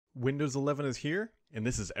Windows 11 is here, and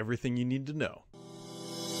this is everything you need to know.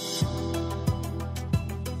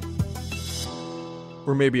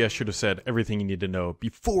 Or maybe I should have said everything you need to know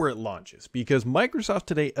before it launches, because Microsoft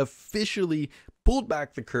today officially pulled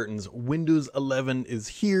back the curtains. Windows 11 is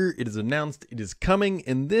here, it is announced, it is coming,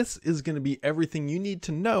 and this is going to be everything you need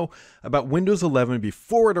to know about Windows 11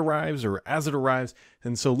 before it arrives or as it arrives.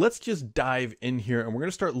 And so let's just dive in here and we're going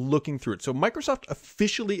to start looking through it. So Microsoft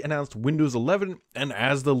officially announced Windows 11, and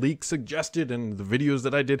as the leak suggested and the videos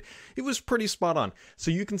that I did, it was pretty spot on. So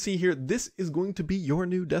you can see here, this is going to be your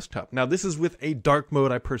new desktop. Now this is with a dark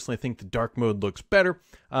mode. I personally think the dark mode looks better,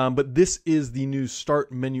 but this is the new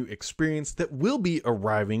start menu experience that will be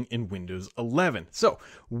arriving in Windows 11. So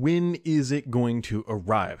when is it going to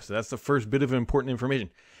arrive? So that's the first bit of important information.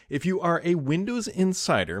 If you are a Windows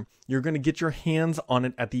Insider, you're going to get your hands on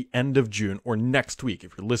it at the end of June or next week.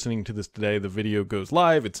 If you're listening to this today, the video goes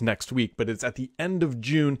live, it's next week, but it's at the end of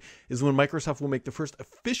June is when Microsoft will make the first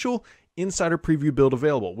official Insider Preview build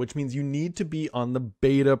available, which means you need to be on the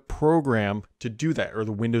beta program to do that, or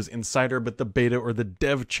the Windows Insider, but the beta or the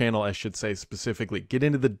dev channel, I should say specifically. Get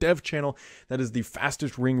into the dev channel. That is the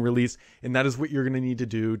fastest ring release, and that is what you're going to need to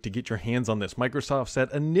do to get your hands on this. Microsoft said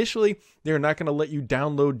initially they're not going to let you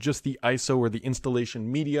download just the ISO or the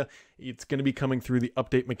installation media. It's going to be coming through the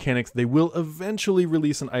update mechanics. They will eventually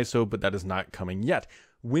release an ISO, but that is not coming yet.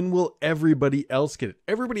 When will everybody else get it?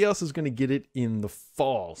 Everybody else is going to get it in the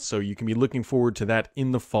fall. So you can be looking forward to that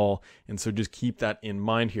in the fall. And so just keep that in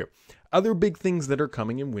mind here. Other big things that are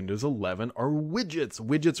coming in Windows 11 are widgets.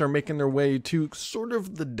 Widgets are making their way to sort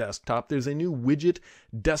of the desktop. There's a new widget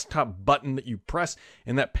desktop button that you press,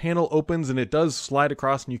 and that panel opens and it does slide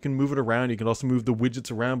across and you can move it around. You can also move the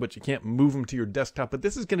widgets around, but you can't move them to your desktop. But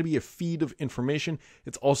this is going to be a feed of information.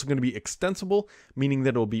 It's also going to be extensible, meaning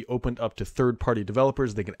that it will be opened up to third-party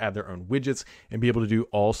developers. They can add their own widgets and be able to do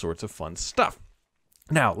all sorts of fun stuff.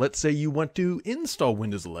 Now, let's say you want to install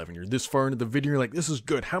Windows 11. You're this far into the video, you're like, this is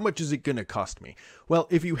good. How much is it going to cost me? Well,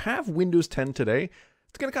 if you have Windows 10 today,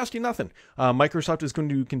 it's going to cost you nothing. Microsoft is going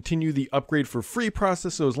to continue the upgrade for free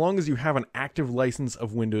process. So as long as you have an active license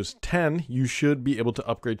of Windows 10, you should be able to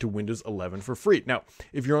upgrade to Windows 11 for free. Now,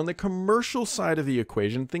 if you're on the commercial side of the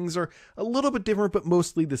equation, things are a little bit different, but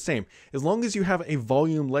mostly the same. As long as you have a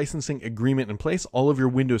volume licensing agreement in place, all of your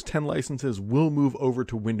Windows 10 licenses will move over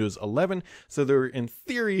to Windows 11. So there, in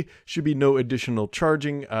theory, should be no additional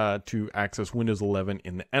charging to access Windows 11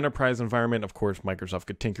 in the enterprise environment. Of course, Microsoft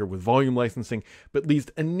could tinker with volume licensing, but at least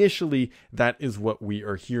initially, that is what we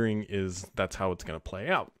are hearing, is that's how it's going to play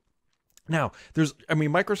out. Now,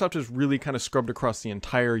 Microsoft has really kind of scrubbed across the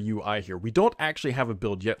entire UI here. We don't actually have a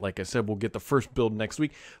build yet. Like I said, we'll get the first build next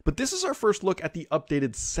week, but this is our first look at the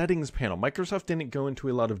updated settings panel. Microsoft didn't go into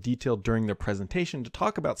a lot of detail during their presentation to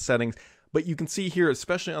talk about settings, but you can see here,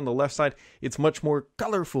 especially on the left side, it's much more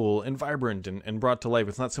colorful and vibrant and brought to life.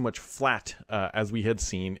 It's not so much flat as we had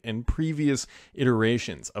seen in previous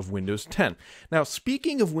iterations of Windows 10. Now,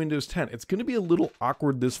 speaking of Windows 10, it's going to be a little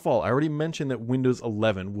awkward this fall. I already mentioned that Windows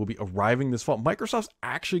 11 will be arriving this fall. Microsoft's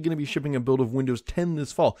actually going to be shipping a build of Windows 10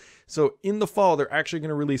 this fall. So in the fall, they're actually going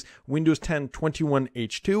to release Windows 10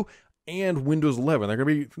 21H2 and Windows 11. They're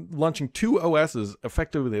going to be launching two OSs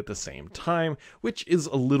effectively at the same time, which is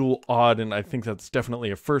a little odd, and I think that's definitely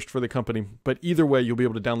a first for the company. But either way, you'll be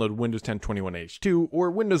able to download Windows 10 21H2 or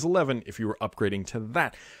Windows 11 if you were upgrading to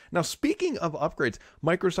that. Now, speaking of upgrades,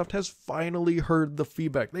 Microsoft has finally heard the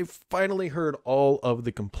feedback. They've finally heard all of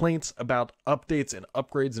the complaints about updates and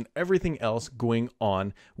upgrades and everything else going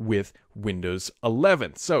on with Windows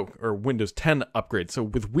 11. Or Windows 10 upgrades. So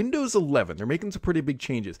with Windows 11, they're making some pretty big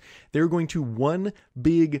changes. They're going to one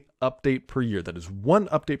big update per year. That is one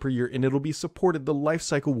update per year, and it'll be supported. The life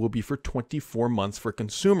cycle will be for 24 months for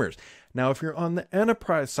consumers. Now, if you're on the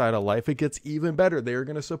enterprise side of life, it gets even better. They are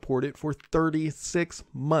going to support it for 36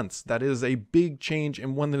 months. That is a big change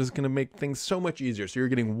and one that is going to make things so much easier. So you're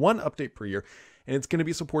getting one update per year, and it's going to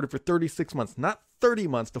be supported for 36 months, not 30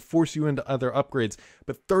 months to force you into other upgrades,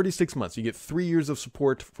 but 36 months. You get 3 years of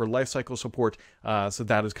support for lifecycle support, so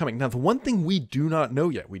that is coming. Now, the one thing we do not know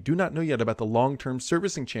yet about the long-term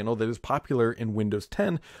servicing channel that is popular in Windows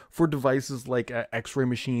 10 for devices like X-ray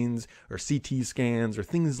machines or CT scans or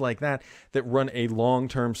things like that run a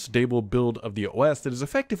long-term stable build of the OS that is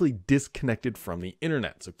effectively disconnected from the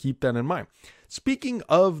internet. So keep that in mind. Speaking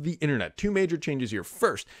of the internet, two major changes here.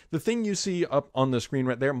 First, the thing you see up on the screen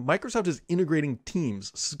right there, Microsoft is integrating Teams.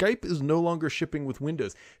 Skype is no longer shipping with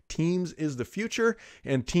Windows. Teams is the future,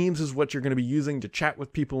 and Teams is what you're going to be using to chat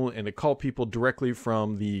with people and to call people directly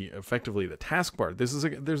from effectively the taskbar.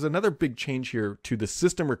 There's another big change here to the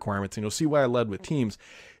system requirements, and you'll see why I led with Teams,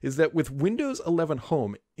 is that with Windows 11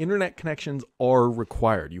 Home, internet connections are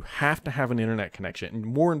required. You have to have an internet connection. And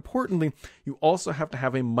more importantly, you also have to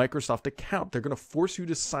have a Microsoft account. They're going to force you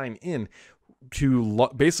to sign in to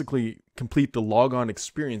basically complete the logon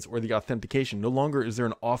experience or the authentication. No longer is there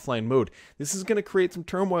an offline mode. This is going to create some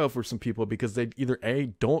turmoil for some people because they either A,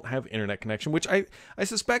 don't have internet connection, which I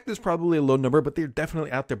suspect is probably a low number, but they're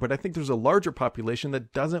definitely out there. But I think there's a larger population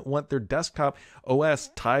that doesn't want their desktop OS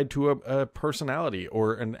tied to a personality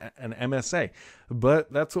or an MSA.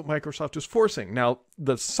 But that's what Microsoft is forcing. Now,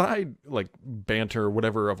 the side banter or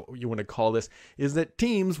whatever you want to call this is that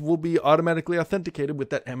Teams will be automatically authenticated with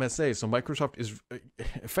that MSA. So Microsoft is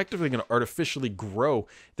effectively going to artificially grow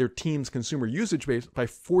their Teams consumer usage base by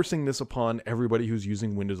forcing this upon everybody who's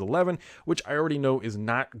using Windows 11, which I already know is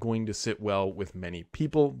not going to sit well with many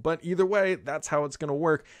people. But either way, that's how it's going to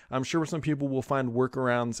work. I'm sure some people will find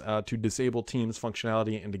workarounds to disable Teams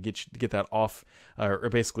functionality and to get that off, or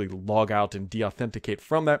basically log out and deauthenticate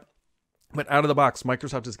from that. But out of the box,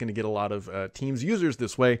 Microsoft is going to get a lot of Teams users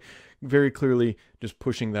this way, very clearly just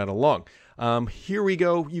pushing that along. Here we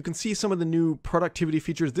go. You can see some of the new productivity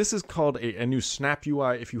features. This is called a new Snap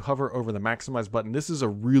UI. If you hover over the Maximize button, this is a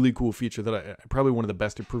really cool feature that probably one of the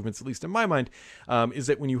best improvements, at least in my mind, is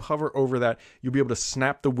that when you hover over that, you'll be able to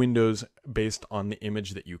snap the windows based on the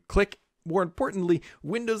image that you click. More importantly,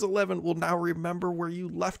 Windows 11 will now remember where you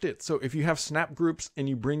left it. So if you have snap groups and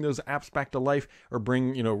you bring those apps back to life or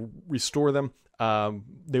restore them,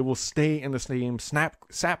 they will stay in the same snap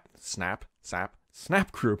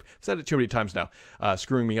group. I've said it too many times now,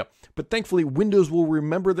 screwing me up. But thankfully, Windows will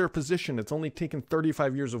remember their position. It's only taken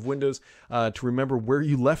 35 years of Windows to remember where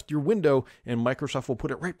you left your window, and Microsoft will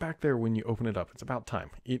put it right back there when you open it up. It's about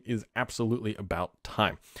time. It is absolutely about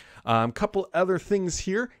time. Couple other things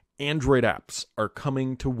here. Android apps are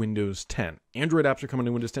coming to Windows 10. Android apps are coming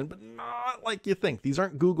to Windows 10, but not like you think. These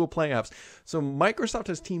aren't Google Play apps. So Microsoft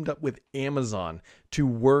has teamed up with Amazon to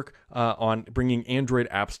work on bringing Android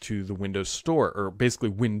apps to the Windows Store, or basically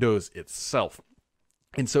Windows itself.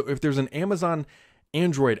 And so if there's an Amazon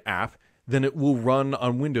Android app, then it will run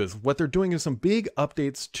on Windows. What they're doing is some big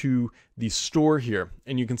updates to the store here,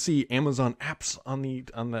 and you can see Amazon apps on the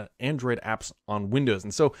Android apps on Windows.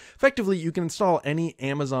 And so effectively you can install any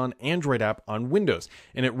Amazon Android app on Windows,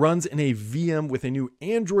 and it runs in a VM with a new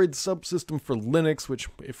Android subsystem for Linux, which,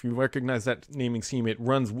 if you recognize that naming scheme, it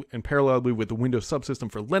runs in parallelly with the Windows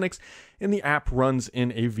subsystem for Linux, and the app runs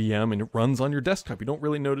in a VM and it runs on your desktop. You don't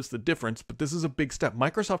really notice the difference, but this is a big step.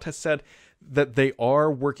 Microsoft has said that they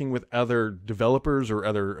are working with other developers or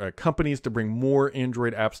other companies to bring more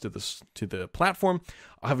Android apps to the platform.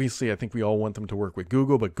 Obviously, I think we all want them to work with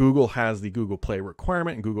Google, but Google has the Google Play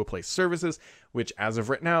requirement and Google Play services, which as of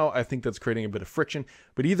right now, I think that's creating a bit of friction.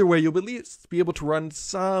 But either way, you'll at least be able to run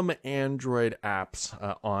some Android apps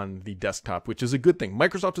on the desktop, which is a good thing.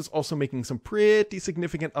 Microsoft is also making some pretty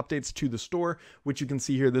significant updates to the store, which you can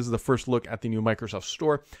see here. This is the first look at the new Microsoft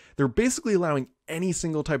Store. They're basically allowing any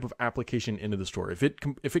single type of application into the store. If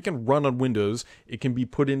it can run on Windows, it can be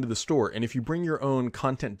put into the store. And if you bring your own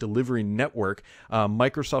content delivery network,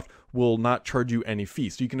 Microsoft will not charge you any fee.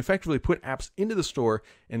 So you can effectively put apps into the store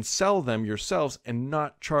and sell them yourselves and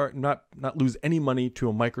not lose any money to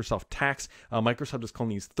a Microsoft tax. Microsoft is calling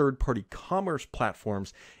these third-party commerce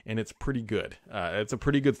platforms, and it's pretty good. It's a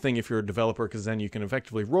pretty good thing if you're a developer, because then you can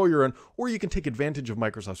effectively roll your own, or you can take advantage of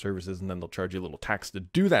Microsoft services and then they'll charge you a little tax to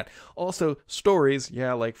do that. Also, stories,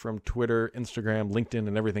 like from Twitter, Instagram, LinkedIn,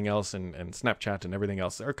 and everything else, and Snapchat and everything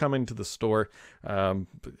else are coming to the store. You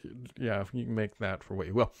can make that for what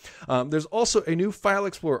you will. There's also a new File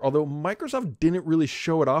Explorer. Although Microsoft didn't really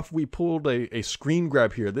show it off, we pulled a screen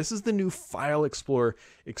grab here. This is the new File Explorer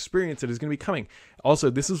experience that is going to be coming.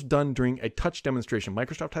 Also, this is done during a touch demonstration.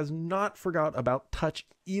 Microsoft has not forgot about touch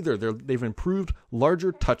either. They've improved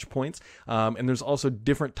larger touch points, and there's also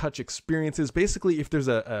different touch experiences. Basically, if there's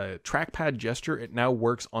a trackpad gesture, it now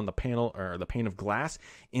works on the panel or the pane of glass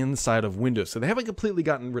inside of Windows. So they haven't completely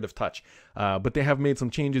gotten rid of touch, but they have made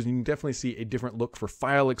some changes. You can definitely see a different look for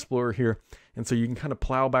File Explorer here. And so you can kind of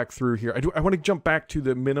plow back through here. I want to jump back to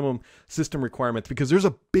the minimum system requirements, because there's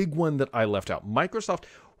a big one that I left out. Microsoft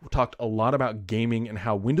talked a lot about gaming and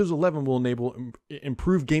how Windows 11 will enable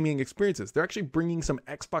improved gaming experiences. They're actually bringing some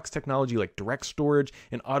Xbox technology like direct storage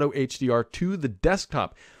and auto HDR to the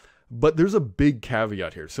desktop. But there's a big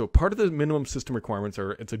caveat here. So part of the minimum system requirements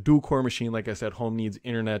are it's a dual core machine. Like I said, home needs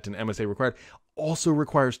internet and MSA required. Also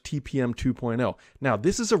requires TPM 2.0. Now,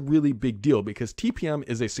 this is a really big deal because TPM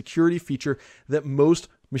is a security feature that most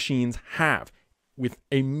machines have, with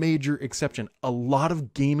a major exception. A lot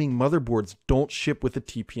of gaming motherboards don't ship with a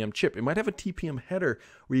TPM chip. It might have a TPM header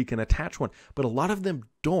where you can attach one, but a lot of them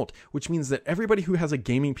don't, which means that everybody who has a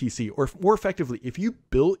gaming PC, or more effectively, if you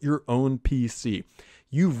built your own PC,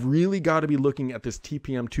 you've really got to be looking at this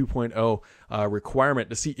TPM 2.0 requirement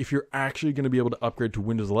to see if you're actually going to be able to upgrade to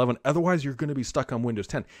Windows 11. Otherwise, you're going to be stuck on Windows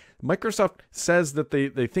 10. Microsoft says that they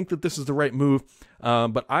think that this is the right move,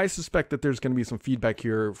 but I suspect that there's going to be some feedback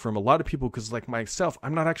here from a lot of people because, like myself,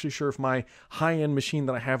 I'm not actually sure if my high-end machine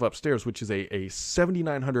that I have upstairs, which is a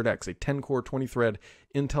 7900X, a 10-core, 20-thread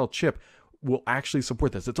Intel chip, will actually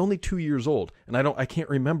support this. It's only 2 years old, and I can't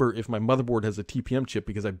remember if my motherboard has a TPM chip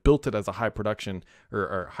because I built it as a high production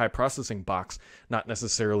or high processing box, not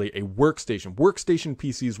necessarily a workstation. Workstation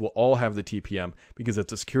PCs will all have the TPM because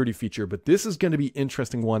it's a security feature, but this is going to be an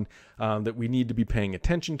interesting one that we need to be paying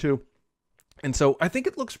attention to. And so I think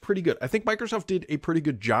it looks pretty good. I think Microsoft did a pretty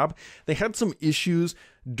good job. They had some issues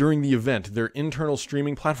during the event. Their internal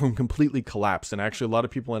streaming platform completely collapsed. And actually, a lot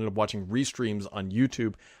of people ended up watching restreams on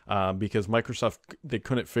YouTube because Microsoft, they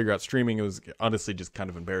couldn't figure out streaming. It was honestly just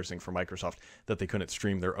kind of embarrassing for Microsoft that they couldn't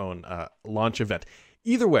stream their own launch event.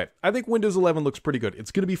 Either way, I think Windows 11 looks pretty good. It's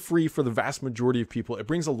going to be free for the vast majority of people. It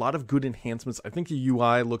brings a lot of good enhancements. I think the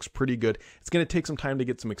UI looks pretty good. It's going to take some time to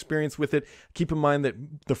get some experience with it. Keep in mind that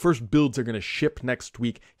the first builds are going to ship next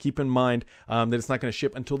week. Keep in mind that it's not going to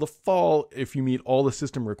ship until the fall if you meet all the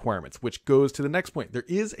system requirements, which goes to the next point. There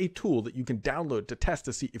is a tool that you can download to test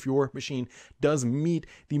to see if your machine does meet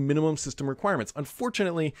the minimum system requirements.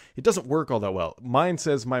 Unfortunately, it doesn't work all that well. Mine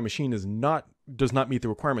says my machine does not meet the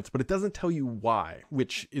requirements, but it doesn't tell you why,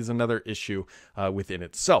 which is another issue within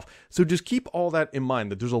itself. So just keep all that in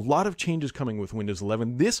mind, that there's a lot of changes coming with Windows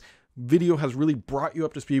 11. This video has really brought you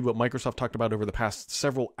up to speed what Microsoft talked about over the past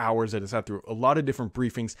several hours that has had through a lot of different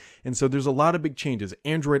briefings. And so there's a lot of big changes.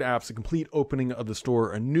 Android apps, a complete opening of the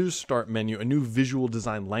store, a new start menu, a new visual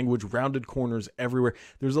design language, rounded corners everywhere.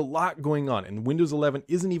 There's a lot going on, and Windows 11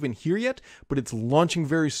 isn't even here yet, but it's launching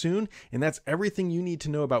very soon. And that's everything you need to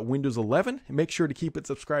know about Windows 11. And make sure to keep it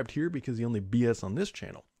subscribed here because the only BS on this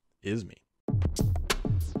channel is me.